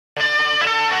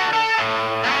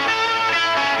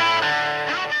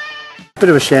Bit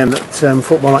of a shame that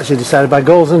football actually decided by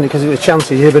goals, isn't it? Because it was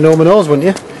chances, you'd be no one knows, wouldn't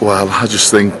you? Well, I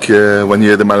just think when you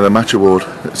hear the man of the match award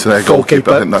to their goalkeeper,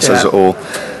 I think that says it all.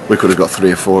 We could have got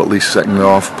 3 or 4 at least second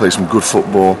half, played some good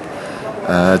football.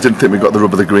 Didn't think we got the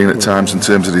rub of the green at times in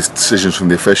terms of the decisions from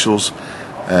the officials,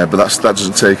 but that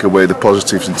doesn't take away the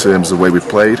positives in terms of the way we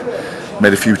played.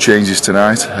 Made a few changes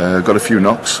tonight, got a few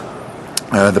knocks.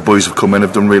 The boys have come in,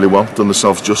 have done really well, done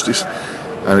themselves justice.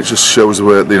 And it just shows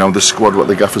the squad, what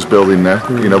the gaffer's building there.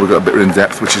 We've got a bit in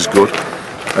depth, which is good.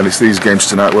 And it's these games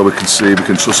tonight where we can see we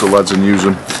can trust the lads and use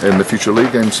them in the future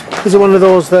league games. Is it one of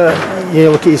those that you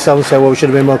look at yourself and say, well, we should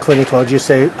have been more clinical, or do you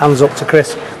say hands up to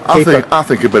Chris? I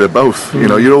think a bit of both.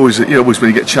 You always when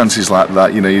you get chances like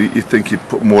that, you think you'd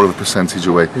put more of a percentage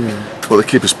away. But the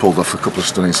keeper's pulled off a couple of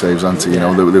stunning saves, hasn't he?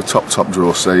 They were top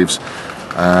draw saves.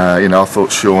 I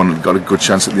thought Sean got a good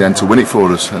chance at the end to win it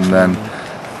for us, and then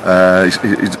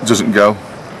it doesn't go.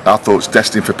 I thought it's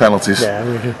destined for penalties,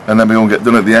 and then we all get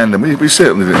done at the end, and we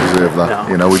certainly didn't deserve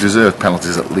that. No. We deserved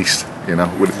penalties at least.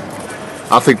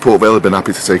 I think Port Vale have been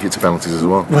happy to take it to penalties as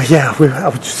well. Well, yeah,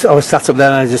 I was sat up there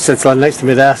and I just said to the lad next to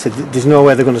me there, I said, there's no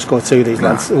way they're going to score 2 of these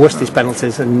lads. The worst is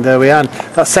penalties, and there we are.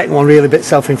 That second one really a bit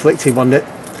self-inflicted, wasn't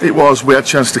it? It was. We had a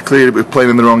chance to clear it. We were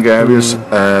playing in the wrong areas.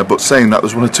 But saying that,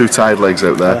 there's 1 or 2 tired legs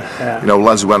out there.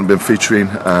 Lads who hadn't been featuring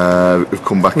have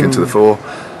come back into the fore.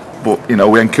 But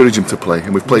we encourage them to play,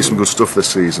 and we've played some good stuff this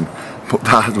season. But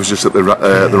that was just at the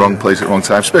wrong place at the wrong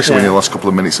time, especially when you're the last couple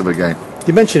of minutes of a game.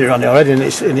 You mentioned it, Ronnie, already, and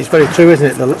it's very true,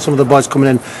 isn't it? Some of the boys coming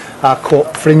in are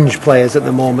quote fringe players at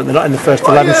the moment. They're not in the first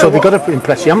 11, so they've got to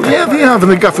impress you, haven't they? Yeah, they have,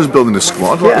 and the gaffer's building a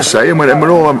squad, like I say, and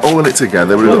we're all in it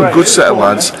together. We're a good set of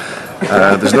lads.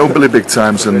 There's no Billy Big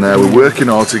Times in there. We're working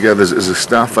all together as a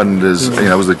staff and as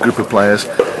a group of players.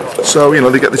 So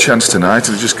they get the chance tonight,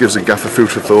 and it just gives the gaffer food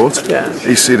for thought.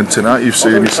 He's seen them tonight, you've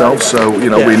seen them yourself. So we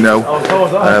know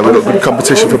we're up in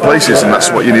competition for places, and that's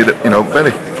what you need at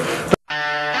Benny.